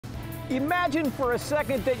Imagine for a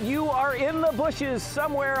second that you are in the bushes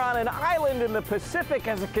somewhere on an island in the Pacific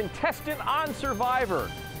as a contestant on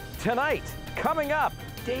Survivor. Tonight, coming up,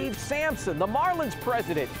 Dave Sampson, the Marlins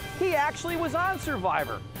president. He actually was on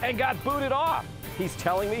Survivor and got booted off. He's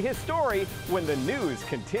telling me his story when the news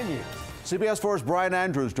continues. CBS 4's Brian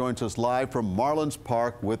Andrews joins us live from Marlins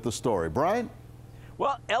Park with the story. Brian?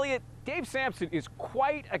 Well, Elliot, Dave Sampson is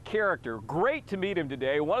quite a character. Great to meet him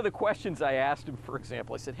today. One of the questions I asked him, for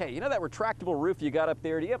example, I said, hey, you know that retractable roof you got up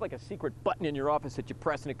there? Do you have like a secret button in your office that you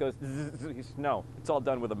press and it goes zzz? He said, no, it's all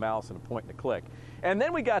done with a mouse and a point and a click. And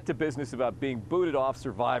then we got to business about being booted off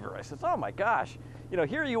Survivor. I said, oh my gosh, you know,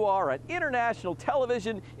 here you are on international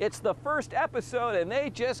television. It's the first episode and they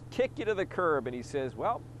just kick you to the curb. And he says,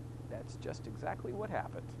 well, that's just exactly what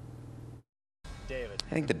happened. David.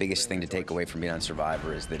 I think the biggest thing to take away from being on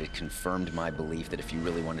Survivor is that it confirmed my belief that if you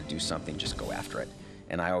really want to do something, just go after it.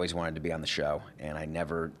 And I always wanted to be on the show, and I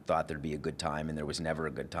never thought there'd be a good time, and there was never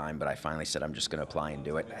a good time, but I finally said I'm just going to apply and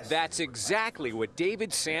do it. That's exactly what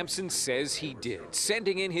David Sampson says he did,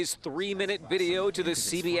 sending in his 3-minute video to the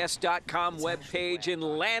CBS.com webpage and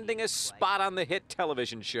landing a spot on the hit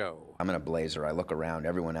television show. I'm in a blazer. I look around.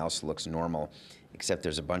 Everyone else looks normal, except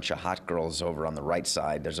there's a bunch of hot girls over on the right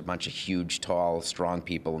side. There's a bunch of huge, tall, strong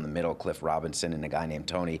people in the middle, Cliff Robinson and a guy named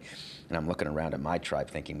Tony. And I'm looking around at my tribe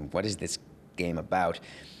thinking, what is this game about?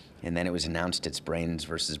 And then it was announced it's brains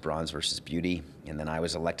versus bronze versus beauty. And then I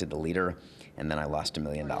was elected the leader. And then I lost $1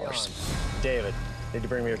 million. David, need to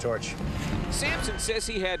bring me your torch. Sampson says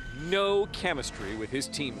he had no chemistry with his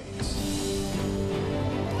teammates.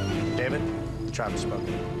 David, the tribe has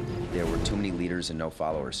spoken. There were too many leaders and no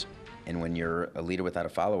followers. And when you're a leader without a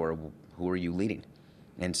follower, who are you leading?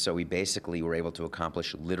 And so we basically were able to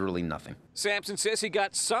accomplish literally nothing. Sampson says he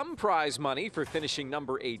got some prize money for finishing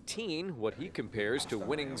number 18, what he compares to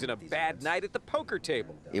winnings in a bad night at the poker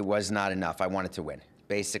table. It was not enough. I wanted to win.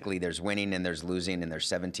 Basically, there's winning and there's losing, and there's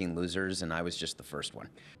 17 losers, and I was just the first one.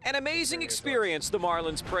 An amazing experience, the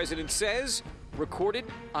Marlins president says, recorded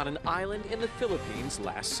on an island in the Philippines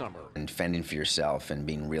last summer. And fending for yourself and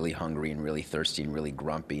being really hungry and really thirsty and really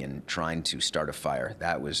grumpy and trying to start a fire.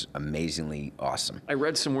 That was amazingly awesome. I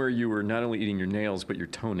read somewhere you were not only eating your nails, but your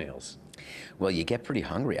toenails. Well, you get pretty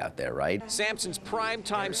hungry out there, right? Sampson's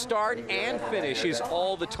primetime start and finish is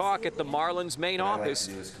all the talk at the Marlins' main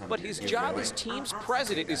office. But his job as team's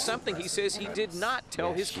president is something he says he did not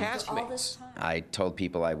tell his castmates. I told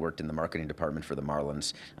people I worked in the marketing department for the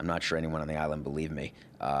Marlins. I'm not sure anyone on the island believed me.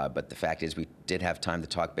 But the fact is we did have time to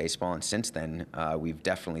talk baseball, and since then, we've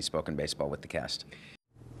definitely spoken baseball with the cast.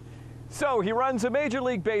 So he runs a Major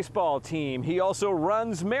League Baseball team. He also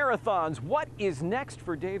runs marathons. What is next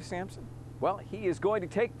for Dave Sampson? Well, he is going to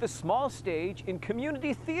take the small stage in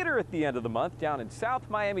community theater at the end of the month down in South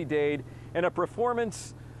Miami-Dade in a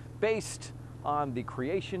performance based on the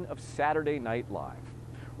creation of Saturday Night Live.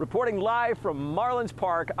 Reporting live from Marlins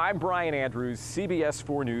Park, I'm Brian Andrews, CBS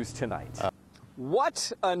 4 News Tonight.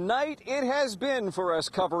 What a night it has been for us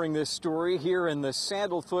covering this story here in the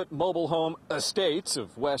Sandalfoot Mobile Home Estates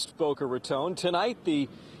of West Boca Raton. Tonight, the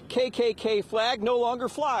KKK flag no longer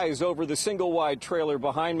flies over the single-wide trailer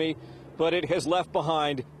behind me, but it has left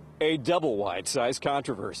behind a double-wide size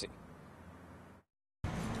controversy.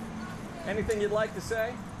 Anything you'd like to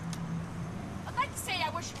say? I'd like to say I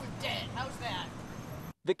wish you were dead. How's that?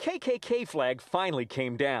 The KKK flag finally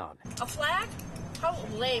came down. A flag? How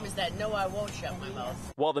lame is that? No, I won't shut my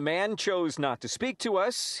mouth. While the man chose not to speak to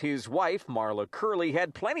us, his wife, Marla Curley,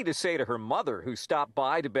 had plenty to say to her mother, who stopped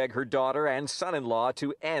by to beg her daughter and son-in-law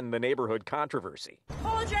to end the neighborhood controversy.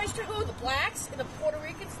 Apologize to who? The blacks and the Puerto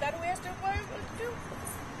Ricans? Is that who he has to apologize to?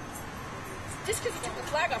 Just because he took the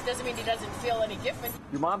flag off doesn't mean he doesn't feel any different.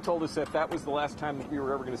 Your mom told us that was the last time that we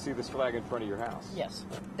were ever going to see this flag in front of your house. Yes,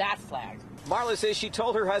 that flag. Marla says she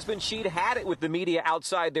told her husband she'd had it with the media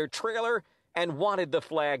outside their trailer and wanted the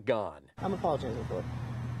flag gone. I'm apologizing for it.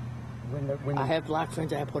 I have black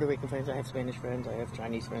friends, I have Puerto Rican friends, I have Spanish friends, I have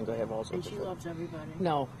Chinese friends, I have all sorts of friends. And she loves everybody?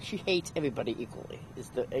 No, she hates everybody equally, is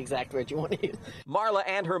the exact word you want to use. Marla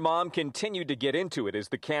and her mom continued to get into it as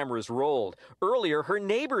the cameras rolled. Earlier, her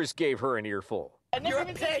neighbors gave her an earful. You're a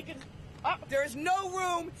pig. There is no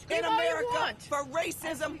room in America for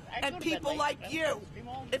racism and people like you.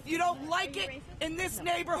 If you don't like it in this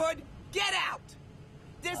neighborhood, get out.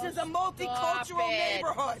 This is a multicultural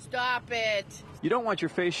neighborhood. Stop it. You don't want your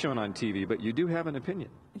face shown on TV, but you do have an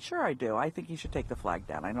opinion. Sure I do. I think you should take the flag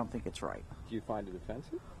down. I don't think it's right. Do you find it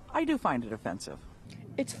offensive? I do find it offensive.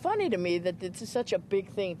 It's funny to me that this is such a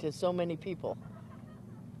big thing to so many people.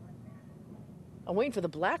 I'm waiting for the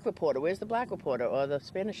black reporter. Where's the black reporter or the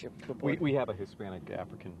Spanish reporter? We have a Hispanic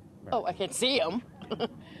African. Oh, I can't see him.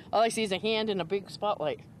 All I see is a hand and a big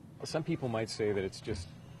spotlight. Some people might say that it's just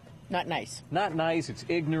Not nice. not nice, it's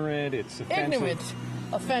ignorant, it's offensive. Ignorant.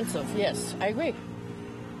 Offensive, yes, I agree.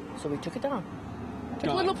 So we took it down.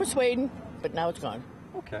 Took a little persuading, but now it's gone.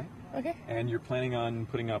 Okay. Okay. And you're planning on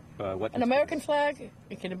putting up what? An American flag?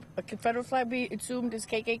 Can a Confederate flag be assumed as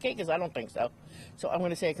KKK? Because I don't think so. So I'm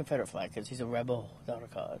going to say a Confederate flag because he's a rebel without a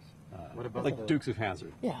cause. What about like Dukes of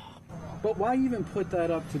Hazzard? Yeah. But why even put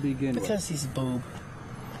that up to begin with? Because he's a boob.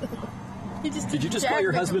 Did you just call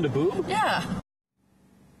your husband a boob? Yeah.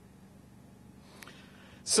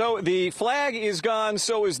 So the flag is gone,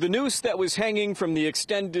 so is the noose that was hanging from the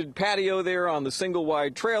extended patio there on the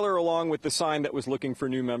single-wide trailer, along with the sign that was looking for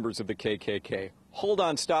new members of the KKK. Hold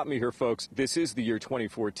on, stop me here, folks. This is the year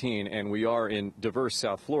 2014, and we are in diverse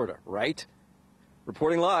South Florida, right?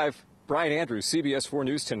 Reporting live, Brian Andrews, CBS 4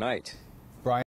 News Tonight.